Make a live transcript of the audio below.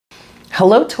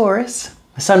Hello, Taurus,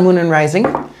 Sun, Moon, and Rising.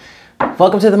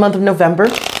 Welcome to the month of November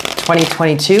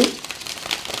 2022.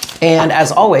 And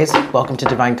as always, welcome to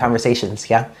Divine Conversations,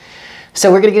 yeah? So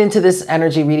we're going to get into this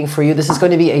energy reading for you. This is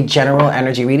going to be a general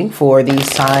energy reading for the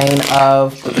sign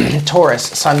of Taurus,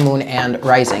 Sun, Moon, and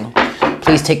Rising.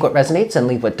 Please take what resonates and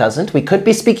leave what doesn't. We could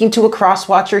be speaking to a cross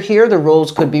watcher here. The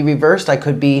roles could be reversed. I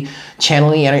could be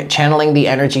channeling the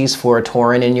energies for a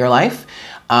Tauran in your life.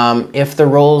 If the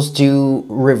roles do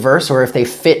reverse, or if they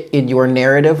fit in your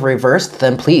narrative reversed,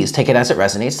 then please take it as it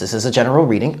resonates. This is a general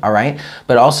reading, all right?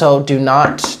 But also do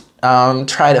not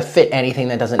try to fit anything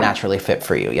that doesn't naturally fit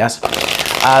for you, yes?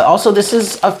 Also, this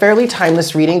is a fairly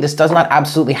timeless reading. This does not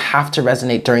absolutely have to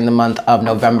resonate during the month of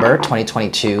November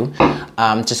 2022.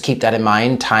 Just keep that in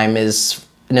mind. Time is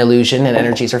an illusion and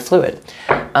energies are fluid.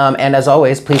 And as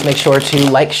always, please make sure to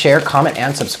like, share, comment,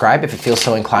 and subscribe if you feel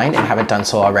so inclined and haven't done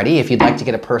so already. If you'd like to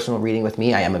get a personal reading with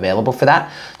me, I am available for that.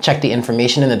 Check the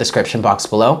information in the description box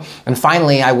below. And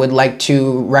finally, I would like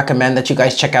to recommend that you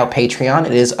guys check out Patreon.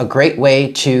 It is a great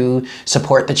way to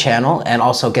support the channel and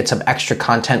also get some extra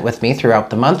content with me throughout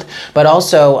the month. But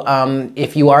also,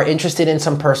 if you are interested in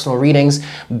some personal readings,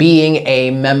 being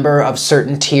a member of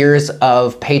certain tiers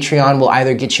of Patreon will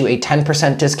either get you a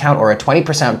 10% discount or a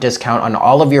 20% discount on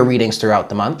all of your readings throughout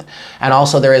the month. And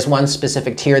also there is one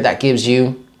specific tier that gives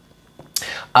you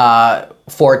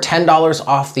for $10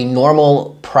 off the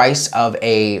normal price of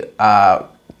a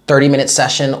 30-minute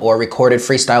session or recorded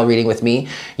freestyle reading with me,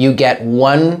 you get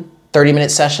one 30-minute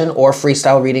session or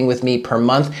freestyle reading with me per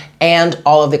month and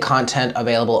all of the content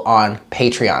available on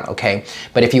Patreon, okay?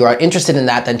 But if you are interested in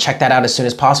that, then check that out as soon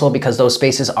as possible because those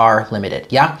spaces are limited,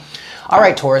 yeah? All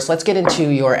right, Taurus, let's get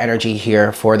into your energy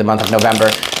here for the month of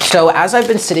November. So as I've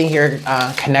been sitting here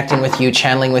connecting with you,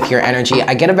 channeling with your energy,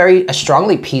 I get a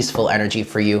strongly peaceful energy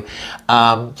for you.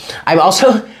 I'm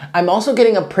also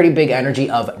getting a pretty big energy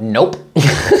of nope.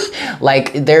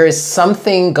 Like there is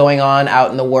something going on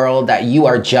out in the world that you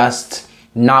are just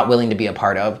not willing to be a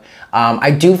part of.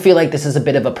 I do feel like this is a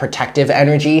bit of a protective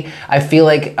energy. I feel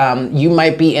like you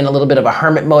might be in a little bit of a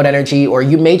hermit mode energy, or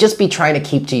you may just be trying to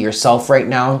keep to yourself right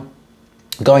now,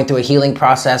 going through a healing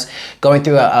process, going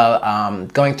through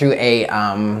a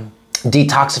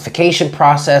detoxification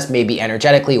process, maybe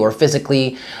energetically or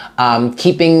physically,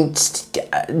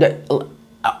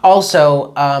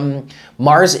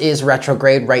 Mars is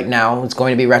retrograde right now. It's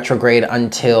going to be retrograde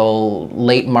until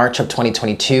late March of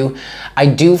 2022. I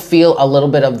do feel a little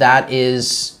bit of that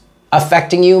is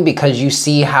affecting you because you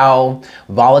see how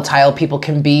volatile people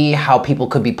can be, how people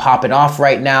could be popping off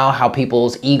right now, how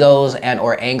people's egos and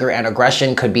or anger and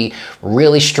aggression could be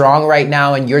really strong right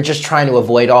now, and you're just trying to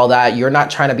avoid all that. You're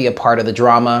not trying to be a part of the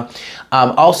drama.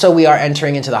 Also, we are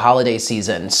entering into the holiday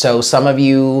season, so some of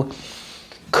you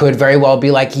could very well be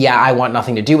like, yeah, I want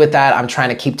nothing to do with that. I'm trying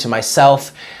to keep to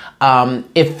myself.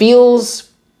 It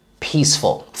feels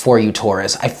peaceful for you,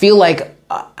 Taurus. I feel like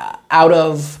out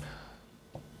of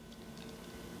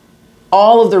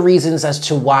all of the reasons as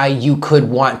to why you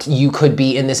could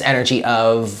be in this energy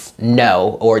of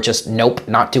no, or just nope,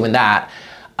 not doing that.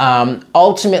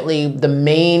 Ultimately, the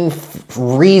main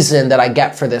reason that I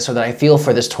get for this, or that I feel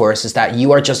for this, Taurus, is that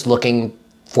you are just looking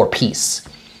for peace.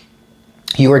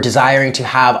 You are desiring to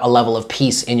have a level of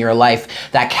peace in your life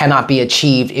that cannot be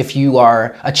achieved if you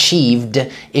are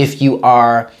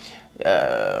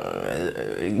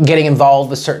getting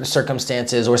involved with certain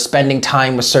circumstances or spending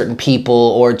time with certain people,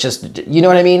 or just, you know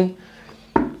what I mean?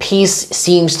 Peace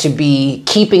seems to be,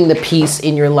 keeping the peace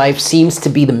in your life seems to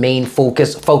be the main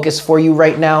focus for you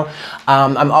right now.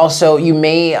 You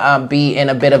may be in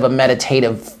a bit of a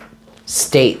meditative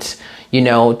state, you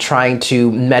know, trying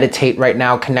to meditate right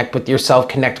now, connect with yourself,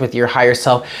 connect with your higher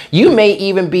self. You may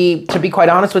even be, to be quite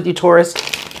honest with you, Taurus,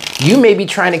 you may be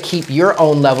trying to keep your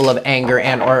own level of anger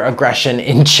and or aggression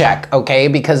in check, okay?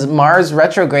 Because Mars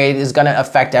retrograde is gonna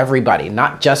affect everybody,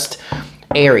 not just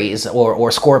Aries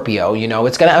or Scorpio, you know,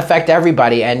 it's gonna affect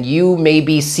everybody. And you may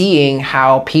be seeing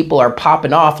how people are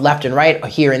popping off left and right,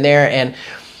 here and there, and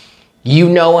you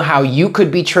know how you could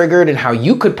be triggered and how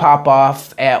you could pop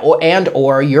off,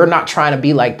 or you're not trying to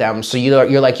be like them. So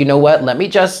you're like, you know what, let me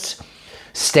just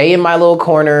stay in my little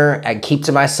corner and keep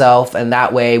to myself, and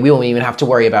that way we won't even have to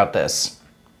worry about this.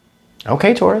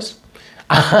 Okay, Taurus.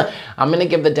 I'm gonna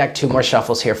give the deck 2 more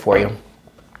shuffles here for you,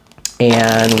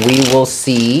 and we will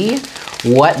see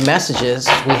what messages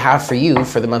we have for you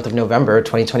for the month of November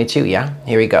 2022, yeah?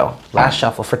 Here we go. Last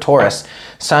shuffle for Taurus,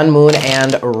 Sun, Moon,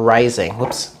 and Rising.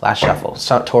 Whoops, last shuffle.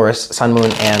 Taurus, Sun,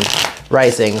 Moon, and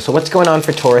Rising. So what's going on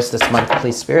for Taurus this month,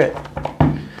 please, Spirit?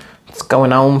 What's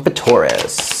going on for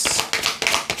Taurus?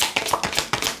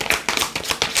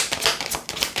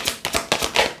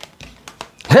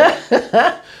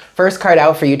 First card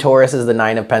out for you, Taurus, is the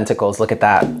Nine of Pentacles. Look at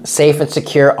that. Safe and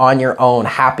secure on your own.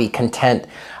 Happy, content,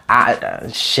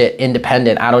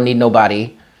 independent. I don't need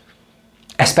nobody.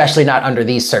 Especially not under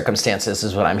these circumstances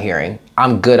is what I'm hearing.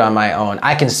 I'm good on my own.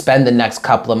 I can spend the next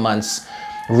couple of months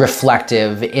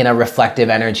reflective, in a reflective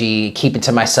energy, keep it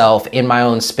to myself, in my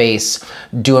own space,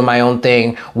 doing my own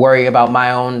thing, worry about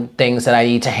my own things that I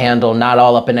need to handle, not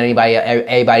all up in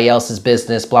anybody else's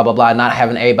business, blah, blah, blah, not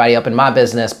having everybody up in my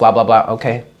business, blah, blah, blah.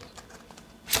 Okay.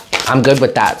 I'm good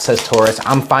with that, says Taurus.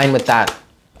 I'm fine with that.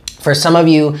 For some of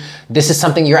you, this is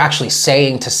something you're actually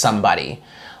saying to somebody.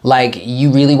 Like,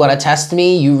 you really want to test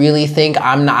me? You really think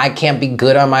I can't be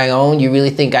good on my own? You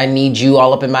really think I need you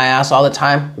all up in my ass all the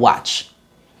time? Watch.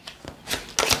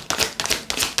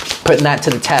 Putting that to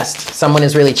the test. Someone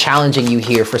is really challenging you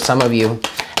here for some of you.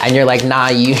 And you're like, nah,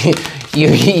 you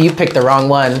picked the wrong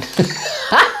one.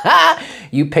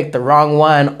 You picked the wrong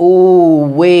one. Ooh,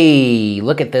 wait.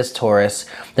 Look at this, Taurus.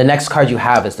 The next card you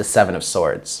have is the Seven of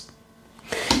Swords.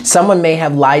 Someone may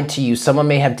have lied to you. Someone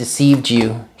may have deceived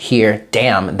you here.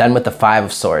 Damn. Then with the Five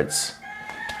of Swords.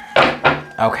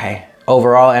 Okay.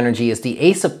 Overall energy is the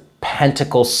Ace of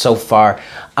Pentacles so far.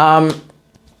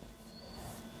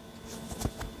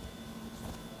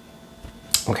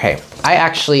 Okay. I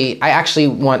actually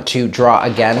want to draw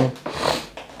again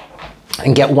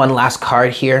and get one last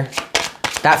card here.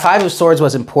 That Five of Swords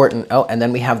was important. Oh, and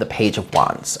then we have the Page of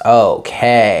Wands.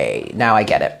 Okay. Now I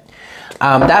get it.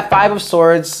 That Five of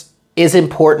Swords is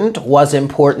important, was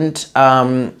important.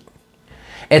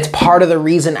 It's part of the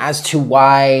reason as to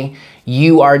why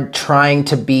you are trying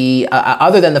to be,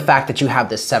 other than the fact that you have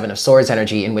this Seven of Swords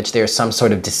energy in which there's some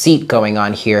sort of deceit going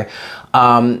on here.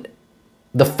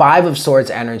 The Five of Swords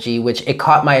energy, which it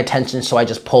caught my attention, so I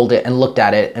just pulled it and looked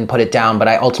at it and put it down, but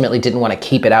I ultimately didn't want to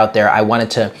keep it out there. I wanted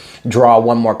to draw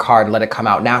one more card and let it come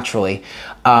out naturally.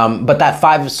 But that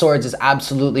Five of Swords is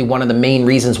absolutely one of the main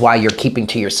reasons why you're keeping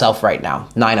to yourself right now.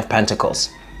 Nine of Pentacles.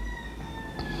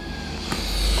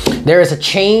 There is a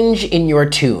change in your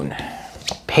tune.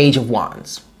 Page of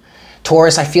Wands.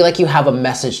 Taurus, I feel like you have a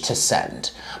message to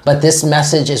send, but this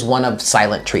message is one of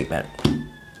silent treatment.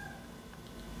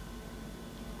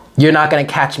 You're not going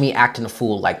to catch me acting a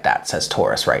fool like that, says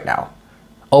Taurus right now.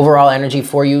 Overall energy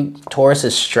for you, Taurus,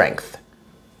 is strength.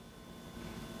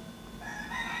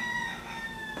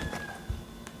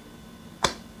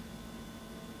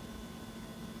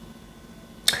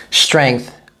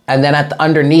 Strength. And then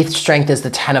underneath strength is the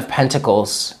Ten of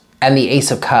Pentacles and the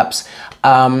Ace of Cups.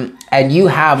 And you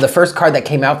have, the first card that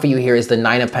came out for you here is the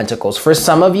Nine of Pentacles. For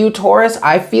some of you, Taurus,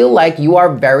 I feel like you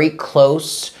are very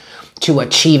close to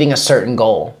achieving a certain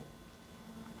goal.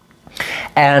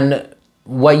 And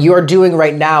what you're doing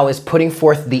right now is putting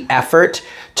forth the effort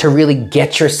to really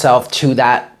get yourself to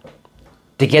that,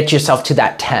 to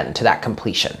that 10, to that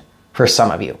completion for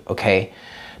some of you, okay?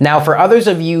 Now, for others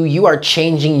of you, you are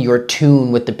changing your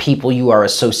tune with the people you are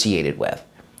associated with,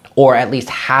 or at least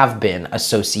have been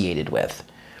associated with.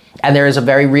 And there is a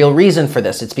very real reason for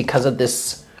this. It's because of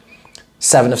this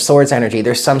Seven of Swords energy.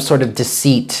 There's some sort of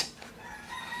deceit.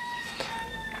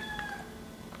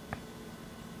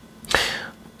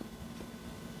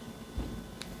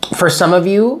 For some of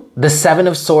you, the Seven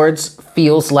of Swords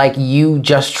feels like you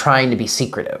just trying to be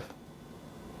secretive.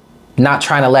 Not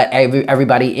trying to let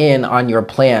everybody in on your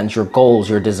plans, your goals,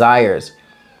 your desires.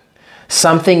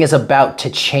 Something is about to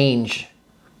change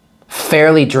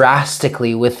fairly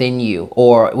drastically within you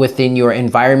or within your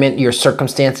environment, your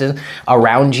circumstances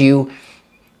around you.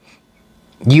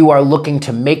 You are looking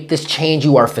to make this change.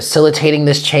 You are facilitating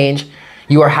this change.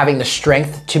 You are having the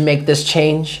strength to make this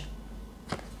change.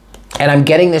 And I'm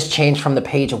getting this change from the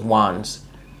Page of Wands,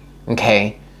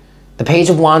 okay? The Page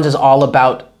of Wands is all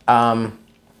about,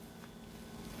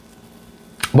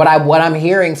 what I'm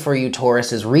hearing for you,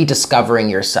 Taurus, is rediscovering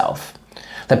yourself.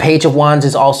 The Page of Wands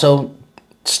is also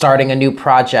starting a new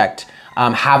project,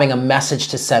 having a message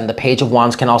to send. The Page of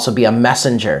Wands can also be a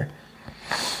messenger.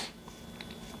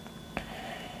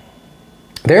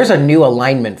 There's a new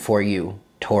alignment for you,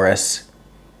 Taurus.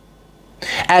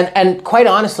 And quite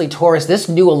honestly, Taurus, this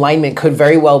new alignment could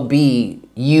very well be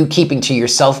you keeping to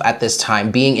yourself at this time,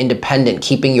 being independent,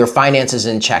 keeping your finances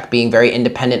in check, being very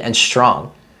independent and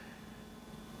strong.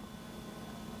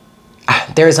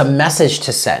 There's a message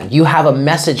to send. You have a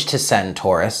message to send,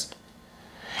 Taurus.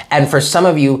 And for some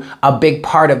of you, a big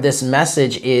part of this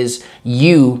message is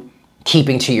you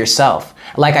keeping to yourself.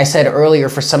 Like I said earlier,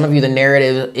 for some of you, the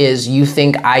narrative is you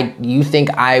think I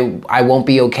won't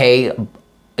be okay.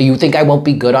 You think I won't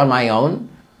be good on my own?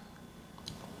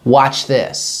 Watch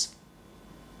this.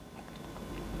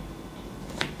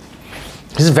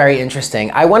 This is very interesting.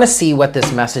 I want to see what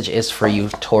this message is for you,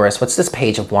 Taurus. What's this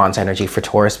Page of Wands energy for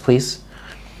Taurus, please?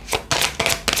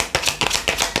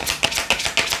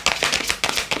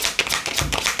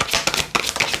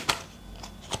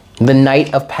 The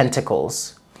Knight of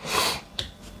Pentacles.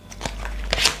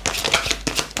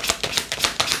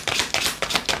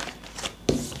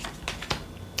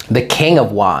 The King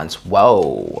of Wands.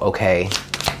 Whoa, okay.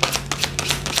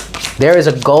 There is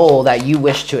a goal that you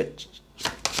wish to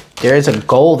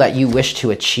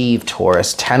achieve,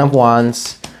 Taurus. 10 of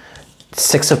Wands,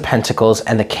 6 of Pentacles,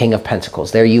 and the King of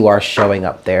Pentacles. There you are showing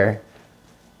up there.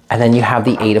 And then you have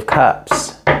the 8 of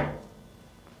Cups.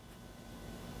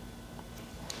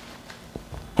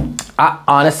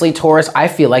 Honestly, Taurus, I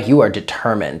feel like you are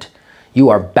determined. You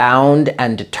are bound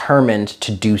and determined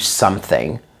to do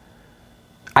something.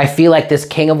 I feel like this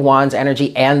King of Wands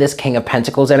energy and this King of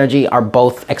Pentacles energy are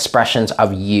both expressions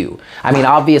of you. I mean,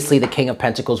 obviously the King of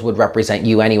Pentacles would represent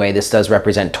you anyway. This does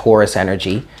represent Taurus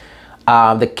energy.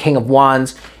 The King of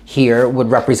Wands here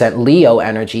would represent Leo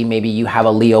energy. Maybe you have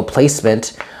a Leo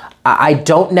placement. I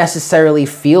don't necessarily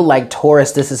feel like,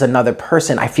 Taurus, this is another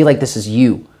person. I feel like this is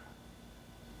you.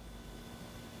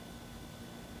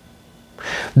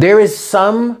 There is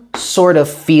some sort of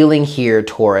feeling here,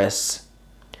 Taurus,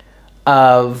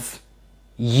 of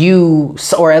you,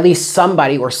 or at least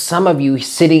somebody or some of you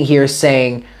sitting here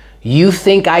saying, you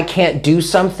think I can't do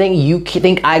something? You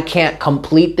think I can't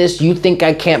complete this? You think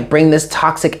I can't bring this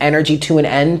toxic energy to an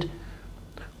end?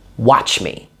 Watch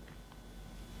me.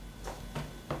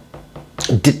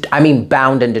 I mean,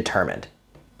 bound and determined.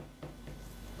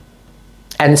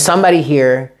 And somebody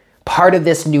here, part of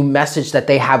this new message that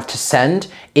they have to send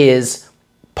is,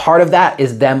 part of that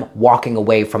is them walking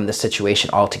away from the situation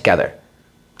altogether.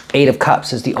 8 of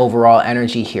Cups is the overall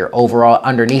energy here. Overall,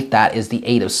 underneath that is the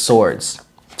 8 of Swords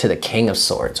to the King of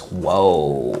Swords.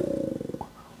 Whoa.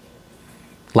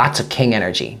 Lots of King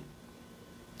energy.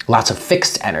 Lots of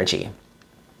fixed energy.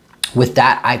 With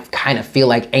that, I kind of feel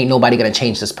like ain't nobody going to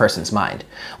change this person's mind.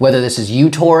 Whether this is you,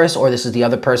 Taurus, or this is the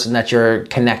other person that you're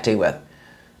connecting with.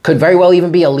 Could very well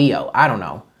even be a Leo. I don't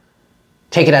know.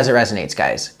 Take it as it resonates,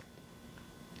 guys.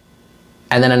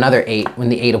 And then another 8, when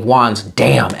the 8 of Wands,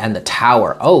 damn, and the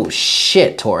Tower. Oh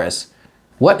shit, Taurus.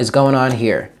 What is going on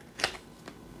here?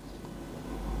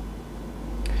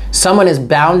 Someone is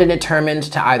bound and determined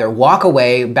to either walk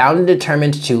away, bound and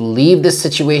determined to leave this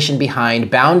situation behind,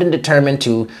 bound and determined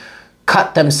to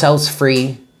cut themselves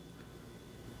free.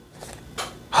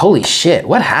 Holy shit,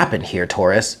 what happened here,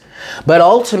 Taurus? But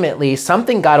ultimately,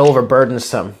 something got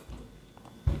overburdensome.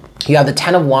 You have the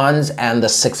 10 of Wands and the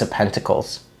 6 of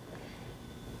Pentacles.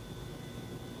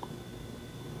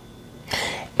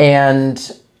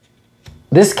 And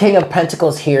this King of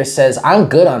Pentacles here says, I'm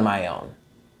good on my own.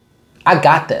 I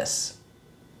got this.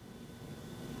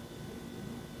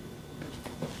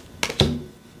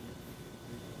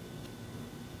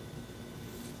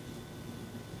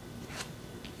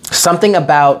 Something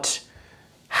about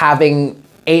having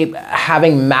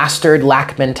mastered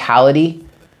lack mentality,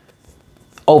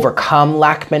 overcome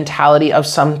lack mentality of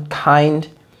some kind.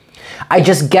 I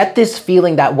just get this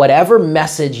feeling that whatever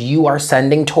message you are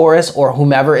sending, Taurus, or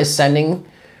whomever is sending,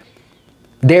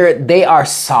 they are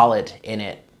solid in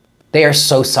it. They are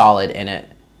so solid in it.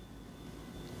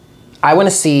 I want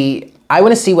to see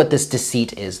what this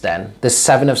deceit is then. The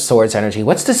 7 of Swords energy.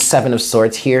 What's the 7 of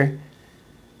Swords here?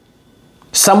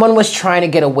 Someone was trying to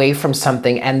get away from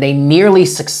something and they nearly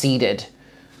succeeded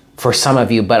for some of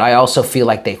you, but I also feel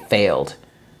like they failed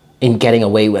in getting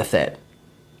away with it.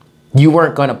 You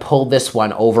weren't going to pull this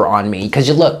one over on me because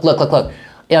you look.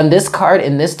 On this card,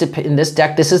 in this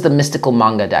deck, this is the mystical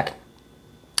manga deck.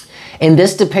 In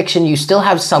this depiction, you still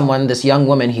have someone, this young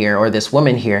woman here, or this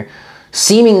woman here,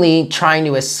 seemingly trying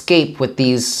to escape with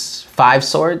these 5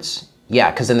 swords.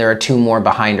 Yeah, because then there are 2 more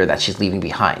behind her that she's leaving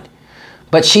behind.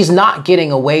 But she's not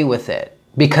getting away with it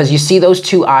because you see those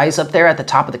 2 eyes up there at the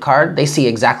top of the card? They see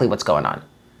exactly what's going on.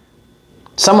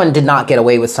 Someone did not get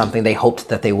away with something they hoped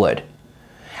that they would.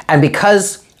 And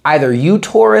because either you,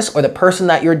 Taurus, or the person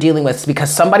that you're dealing with,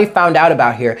 because somebody found out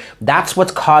about here, that's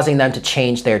what's causing them to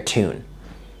change their tune.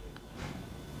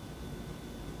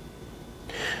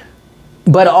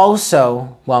 But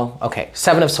also, well, okay,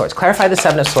 7 of Swords. Clarify the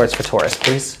 7 of Swords for Taurus,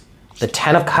 please. The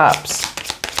 10 of Cups.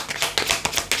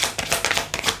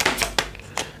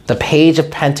 The Page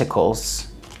of Pentacles.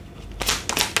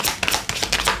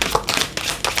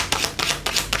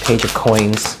 Page of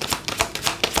Coins.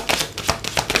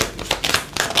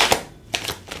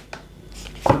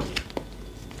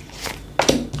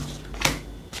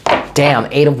 Damn,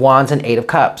 8 of Wands and 8 of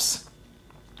Cups.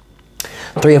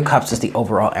 3 of Cups is the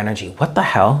overall energy. What the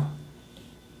hell?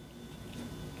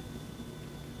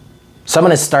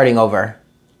 Someone is starting over.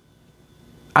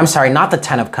 I'm sorry, not the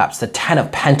 10 of Cups, the 10 of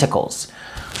Pentacles.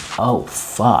 Oh,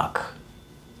 fuck.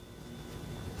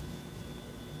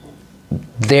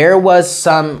 There was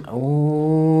some,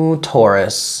 ooh,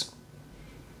 Taurus.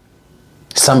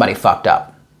 Somebody fucked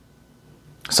up.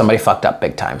 Somebody fucked up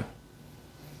big time.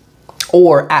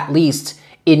 Or at least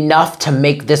enough to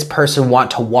make this person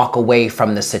want to walk away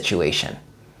from the situation.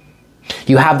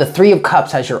 You have the 3 of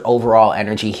Cups as your overall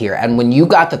energy here. And when you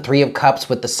got the 3 of Cups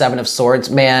with the 7 of Swords,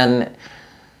 man,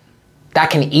 that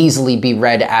can easily be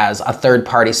read as a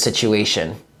third-party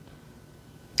situation.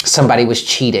 Somebody was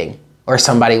cheating, or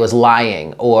somebody was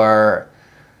lying, or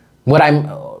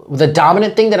the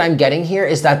dominant thing that I'm getting here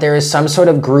is that there is some sort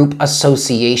of group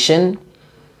association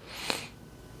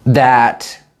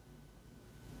that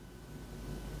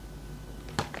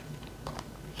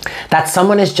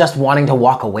someone is just wanting to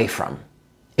walk away from.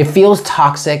 It feels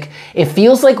toxic. It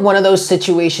feels like one of those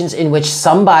situations in which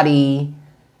somebody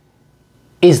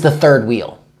is the third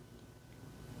wheel.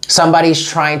 Somebody's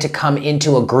trying to come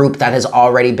into a group that has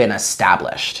already been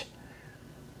established.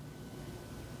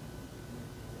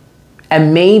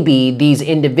 And maybe these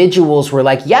individuals were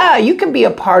like, yeah, you can be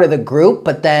a part of the group,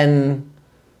 but then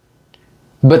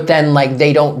like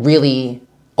they don't really,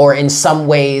 or in some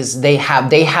ways they have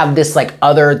this like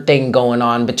other thing going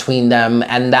on between them,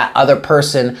 and that other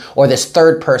person, or this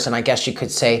third person, I guess you could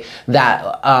say,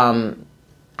 that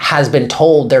has been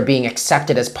told they're being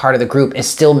accepted as part of the group, is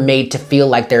still made to feel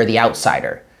like they're the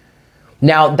outsider.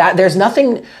 Now, that there's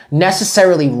nothing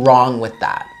necessarily wrong with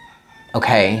that,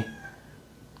 okay?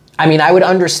 I mean, I would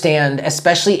understand,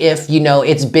 especially if, you know,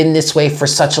 it's been this way for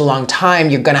such a long time,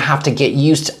 you're gonna have to get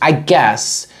used to, I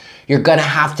guess, you're gonna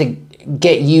have to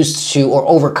get used to or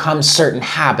overcome certain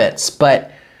habits,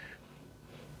 but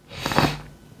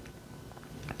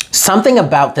something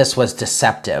about this was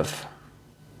deceptive.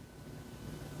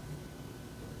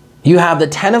 You have the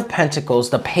 10 of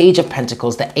Pentacles, the Page of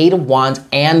Pentacles, the 8 of Wands,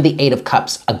 and the 8 of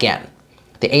Cups again.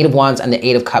 The 8 of Wands and the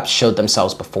 8 of Cups showed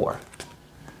themselves before.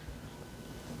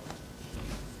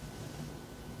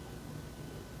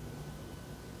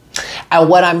 And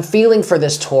what I'm feeling for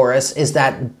this Taurus is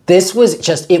that this was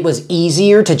just, it was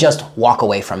easier to just walk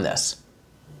away from this.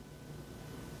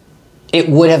 It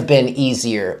would have been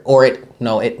easier, or it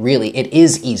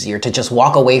is easier to just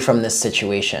walk away from this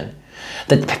situation.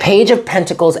 The Page of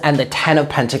Pentacles and the 10 of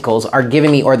Pentacles are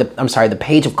giving me, the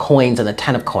Page of Coins and the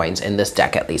 10 of Coins in this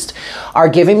deck at least, are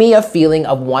giving me a feeling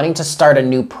of wanting to start a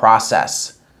new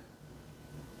process.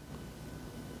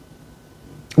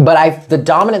 But the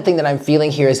dominant thing that I'm feeling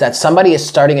here is that somebody is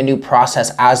starting a new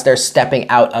process as they're stepping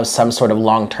out of some sort of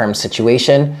long-term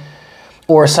situation,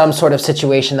 or some sort of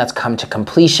situation that's come to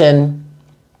completion.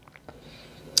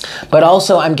 But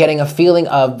also I'm getting a feeling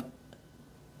of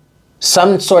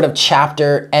some sort of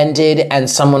chapter ended and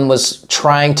someone was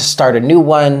trying to start a new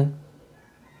one,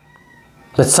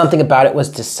 but something about it was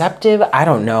deceptive. I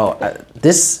don't know.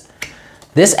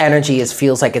 This energy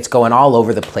feels like it's going all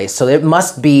over the place. So it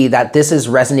must be that this is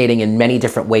resonating in many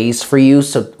different ways for you.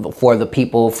 So for the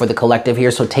people, for the collective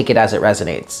here, so take it as it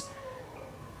resonates.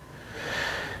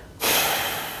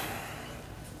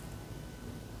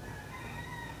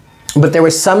 But there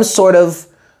was some sort of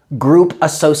group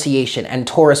association, and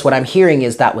Taurus, what I'm hearing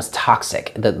is that was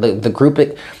toxic. The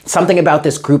group, something about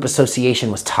this group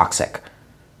association was toxic.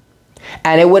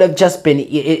 And it would have just been,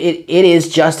 it is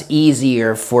just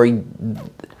easier for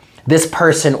this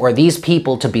person or these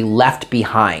people to be left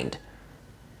behind.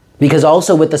 Because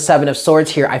also with the 7 of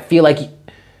Swords here, I feel like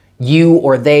you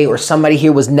or they or somebody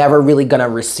here was never really gonna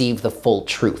receive the full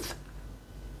truth.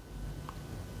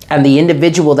 And the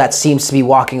individual that seems to be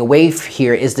walking away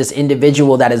here is this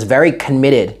individual that is very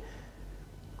committed,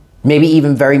 maybe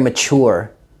even very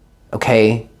mature,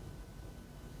 okay?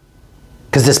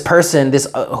 Because this person,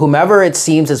 whomever it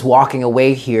seems is walking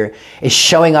away here, is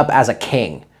showing up as a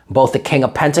king, both the King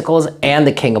of Pentacles and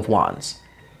the King of Wands.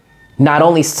 Not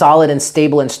only solid and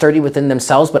stable and sturdy within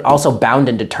themselves, but also bound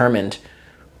and determined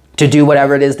to do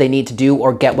whatever it is they need to do,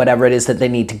 or get whatever it is that they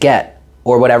need to get,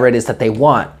 or whatever it is that they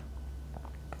want.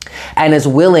 And is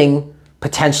willing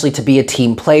potentially to be a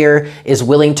team player, is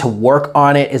willing to work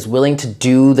on it, is willing to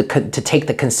to take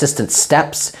the consistent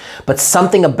steps. But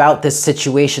something about this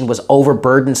situation was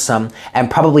overburdensome and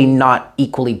probably not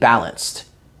equally balanced.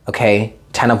 Okay,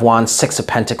 10 of Wands, 6 of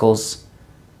Pentacles.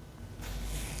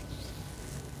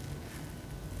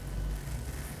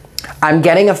 I'm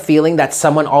getting a feeling that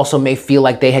someone also may feel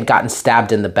like they had gotten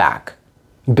stabbed in the back,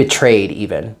 betrayed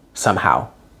even somehow,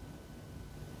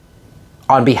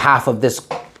 on behalf of this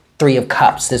 3 of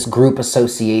Cups, this group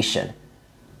association.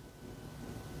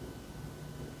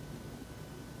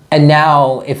 And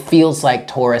now it feels like,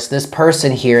 Taurus, this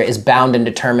person here is bound and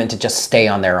determined to just stay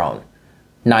on their own.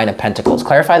 Nine of Pentacles.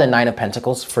 Clarify the Nine of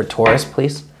Pentacles for Taurus,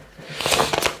 please.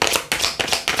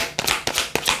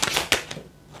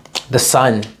 The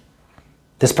Sun.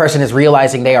 This person is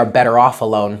realizing they are better off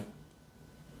alone.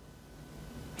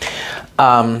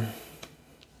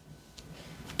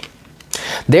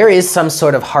 There is some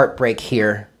sort of heartbreak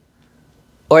here.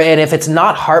 And if it's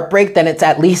not heartbreak, then it's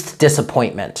at least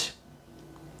disappointment.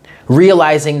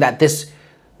 Realizing that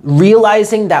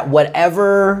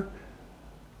whatever,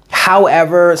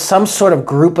 however, some sort of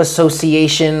group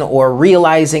association, or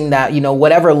realizing that, you know,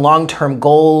 whatever long-term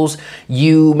goals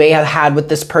you may have had with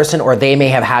this person, or they may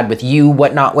have had with you,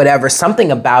 whatnot, whatever,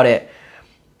 something about it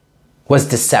was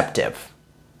deceptive.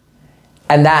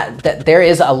 And that there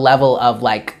is a level of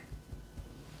like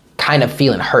kind of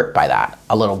feeling hurt by that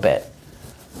a little bit.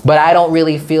 But I don't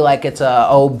really feel like it's a,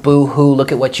 oh, boo-hoo,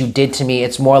 look at what you did to me.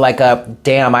 It's more like a,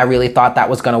 damn, I really thought that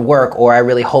was going to work, or I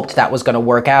really hoped that was going to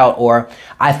work out, or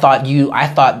I thought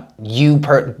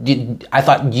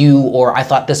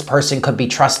this person could be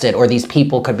trusted, or these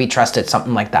people could be trusted,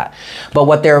 something like that. But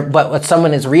what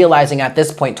someone is realizing at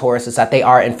this point, Taurus, is that they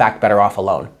are in fact better off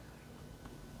alone.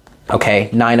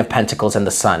 Okay, Nine of Pentacles and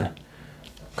the Sun.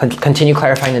 Continue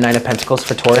clarifying the Nine of Pentacles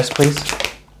for Taurus, please.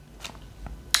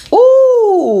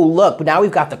 Ooh, look, now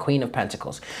we've got the Queen of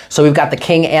Pentacles. So we've got the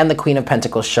King and the Queen of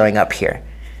Pentacles showing up here.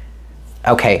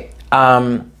 Okay,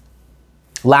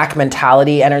 lack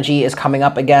mentality energy is coming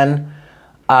up again.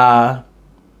 They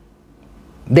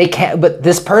can't, but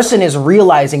this person is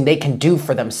realizing they can do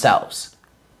for themselves.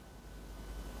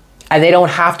 And they don't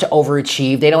have to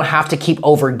overachieve. They don't have to keep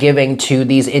overgiving to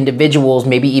these individuals,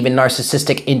 maybe even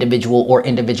narcissistic individual or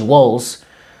individuals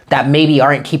that maybe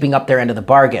aren't keeping up their end of the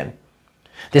bargain.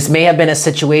 This may have been a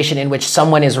situation in which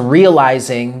someone is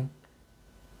realizing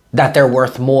that they're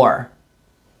worth more,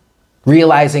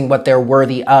 realizing what they're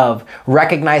worthy of,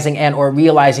 recognizing and or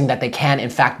realizing that they can in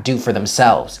fact do for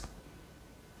themselves.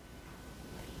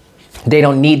 They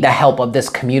don't need the help of this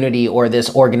community or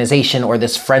this organization or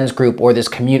this friends group or this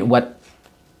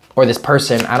or this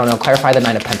person. I don't know. Clarify the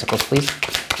Nine of Pentacles, please.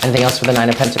 Anything else for the Nine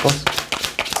of Pentacles?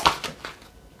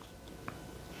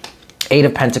 Eight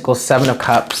of Pentacles, Seven of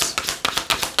Cups.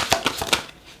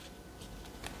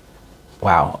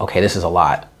 Wow. Okay, this is a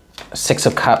lot. Six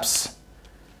of Cups,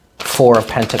 Four of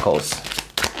Pentacles.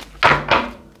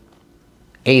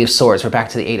 Eight of Swords. We're back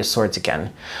to the Eight of Swords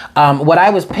again. What I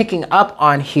was picking up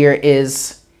on here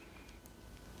is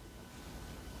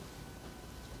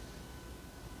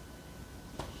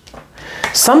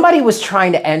somebody was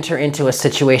trying to enter into a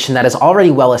situation that is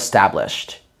already well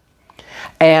established.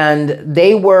 And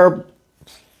they were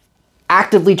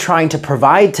actively trying to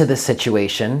provide to the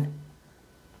situation.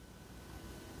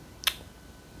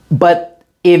 But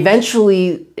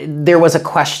eventually there was a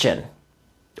question.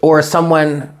 Or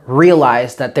someone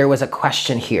realized that there was a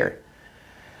question here.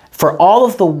 For all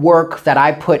of the work that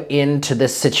I put into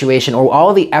this situation, or all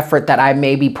of the effort that I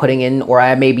may be putting in, or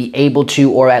I may be able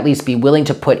to, or at least be willing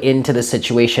to put into the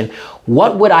situation,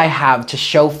 what would I have to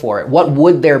show for it? What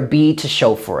would there be to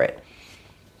show for it?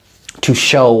 To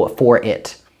show for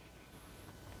it.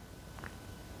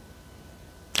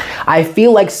 I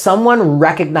feel like someone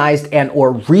recognized and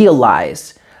or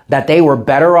realized that they were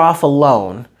better off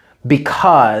alone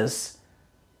because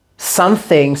some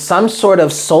sort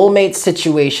of soulmate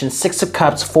situation, Six of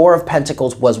Cups, Four of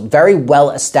Pentacles, was very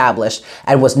well established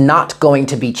and was not going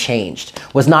to be changed,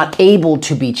 was not able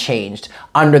to be changed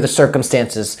under the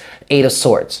circumstances, Eight of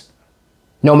Swords.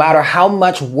 No matter how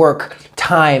much work,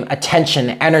 time, attention,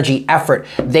 energy, effort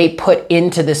they put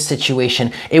into this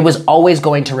situation, it was always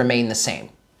going to remain the same.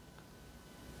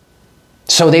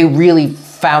 So they really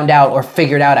found out or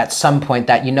figured out at some point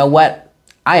that, you know what?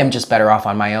 I am just better off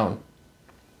on my own.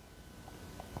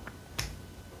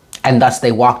 And thus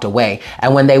they walked away.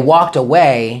 And when they walked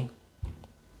away,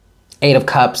 Eight of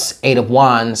Cups, Eight of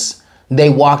Wands, they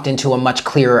walked into a much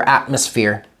clearer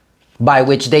atmosphere by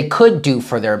which they could do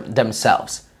for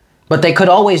themselves. But they could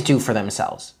always do for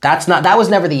themselves. That was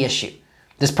never the issue.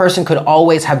 This person could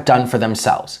always have done for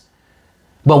themselves.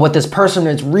 But what this person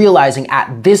is realizing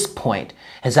at this point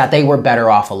is that they were better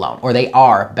off alone, or they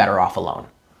are better off alone.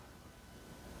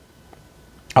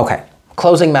 Okay,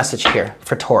 closing message here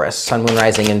for Taurus, Sun, Moon,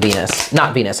 Rising, and Venus.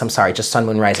 Not Venus, I'm sorry, just Sun,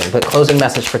 Moon, Rising, but closing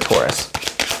message for Taurus.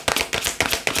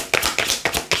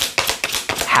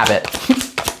 Habit.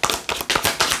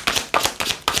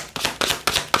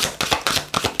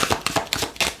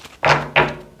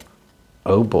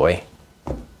 Oh boy.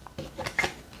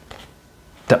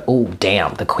 Oh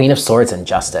damn, the Queen of Swords and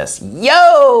Justice.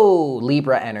 Yo,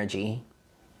 Libra energy.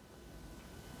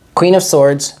 Queen of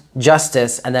Swords,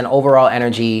 Justice, and then overall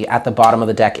energy at the bottom of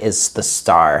the deck is the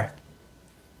Star.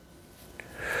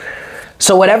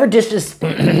 So whatever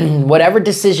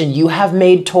decision you have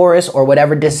made, Taurus, or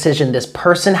whatever decision this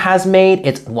person has made,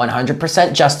 it's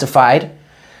 100% justified.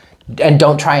 And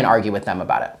don't try and argue with them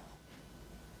about it.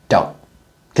 Don't.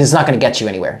 Because it's not going to get you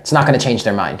anywhere. It's not going to change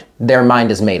their mind. Their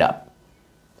mind is made up.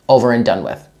 Over and done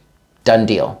with. Done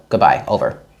deal. Goodbye.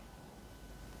 Over.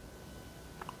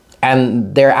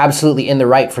 And they're absolutely in the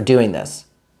right for doing this.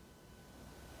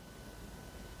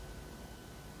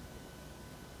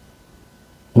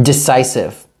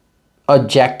 Decisive.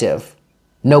 Objective.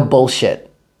 No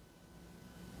bullshit.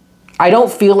 I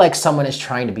don't feel like someone is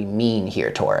trying to be mean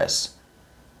here, Taurus.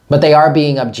 But they are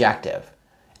being objective.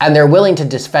 And they're willing to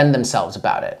defend themselves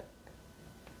about it.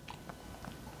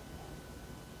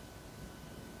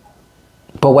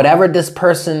 But whatever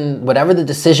the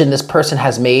decision this person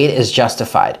has made is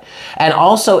justified. And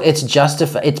also it's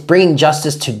bringing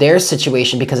justice to their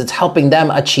situation because it's helping them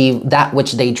achieve that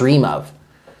which they dream of.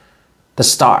 The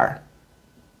Star.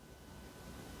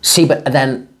 See, but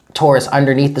then Taurus,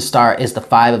 underneath the Star is the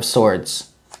Five of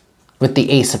Swords with the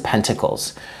Ace of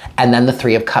Pentacles. And then the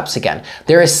Three of Cups again.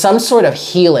 There is some sort of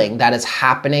healing that is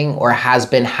happening or has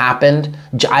been happened.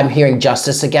 I'm hearing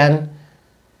justice again.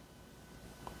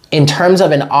 In terms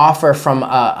of an offer from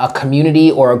a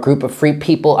community or a group of free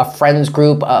people, a friends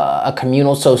group, a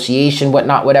communal association,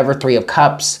 whatnot, whatever, Three of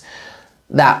Cups,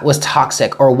 that was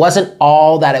toxic or wasn't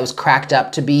all that it was cracked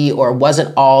up to be, or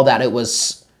wasn't all that it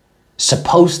was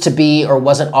supposed to be, or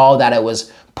wasn't all that it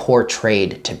was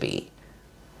portrayed to be.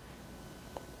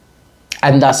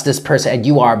 And thus this person, and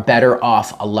you are better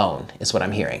off alone, is what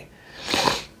I'm hearing.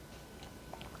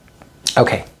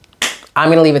 Okay, I'm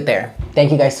gonna leave it there.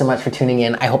 Thank you guys so much for tuning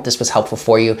in. I hope this was helpful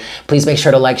for you. Please make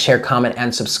sure to like, share, comment,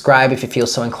 and subscribe if you feel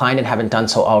so inclined and haven't done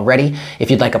so already.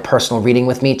 If you'd like a personal reading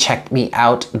with me, check the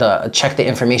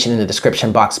information in the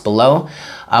description box below,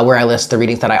 where I list the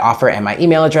readings that I offer and my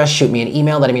email address. Shoot me an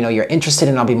email, letting me know you're interested,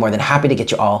 and I'll be more than happy to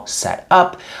get you all set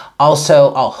up. Also,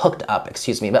 all hooked up,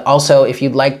 excuse me. But also, if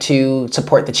you'd like to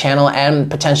support the channel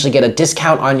and potentially get a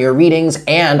discount on your readings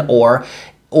and or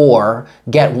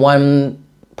get one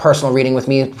personal reading with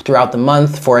me throughout the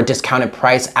month for a discounted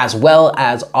price, as well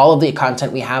as all of the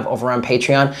content we have over on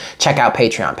Patreon, check out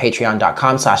Patreon,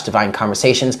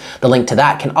 patreon.com/divineconversations. The link to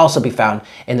that can also be found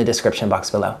in the description box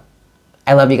below.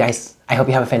 I love you guys. I hope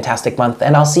you have a fantastic month,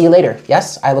 and I'll see you later.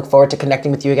 Yes, I look forward to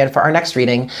connecting with you again for our next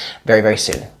reading very, very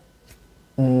soon.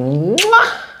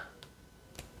 Mwah!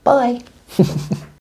 Bye.